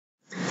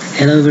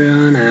Hello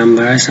everyone, I am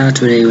Barasa.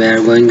 Today we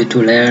are going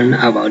to learn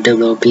about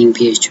developing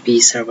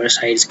PHP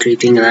server-side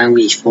scripting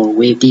language for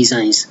web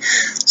designs.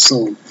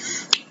 So,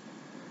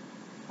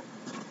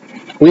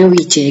 when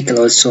we check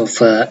lots of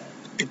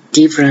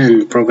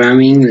different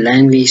programming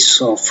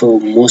languages of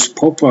most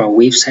popular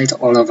websites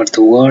all over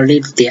the world,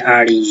 they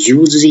are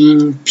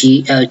using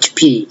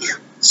PHP.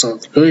 So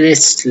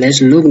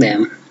let's look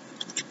them.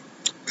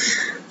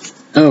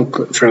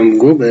 From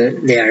Google,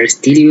 they are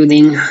still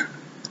using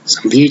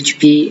some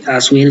PHP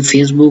as well.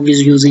 Facebook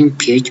is using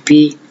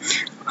PHP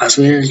as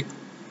well.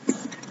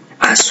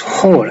 As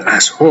whole,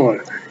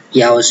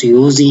 I was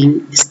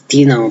using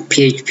still now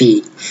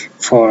PHP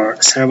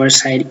for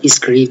server-side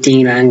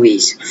scripting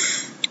language.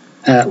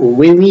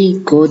 When we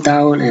go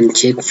down and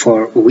check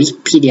for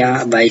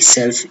Wikipedia by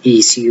itself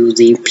is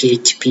using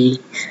PHP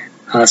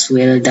as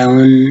well.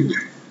 Down,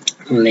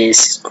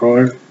 let's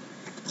scroll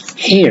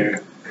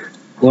here.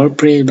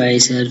 WordPress by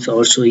itself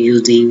also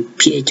using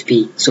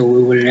PHP. So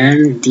we will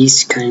learn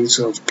these kinds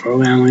of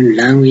programming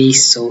language,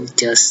 so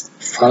just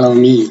follow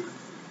me.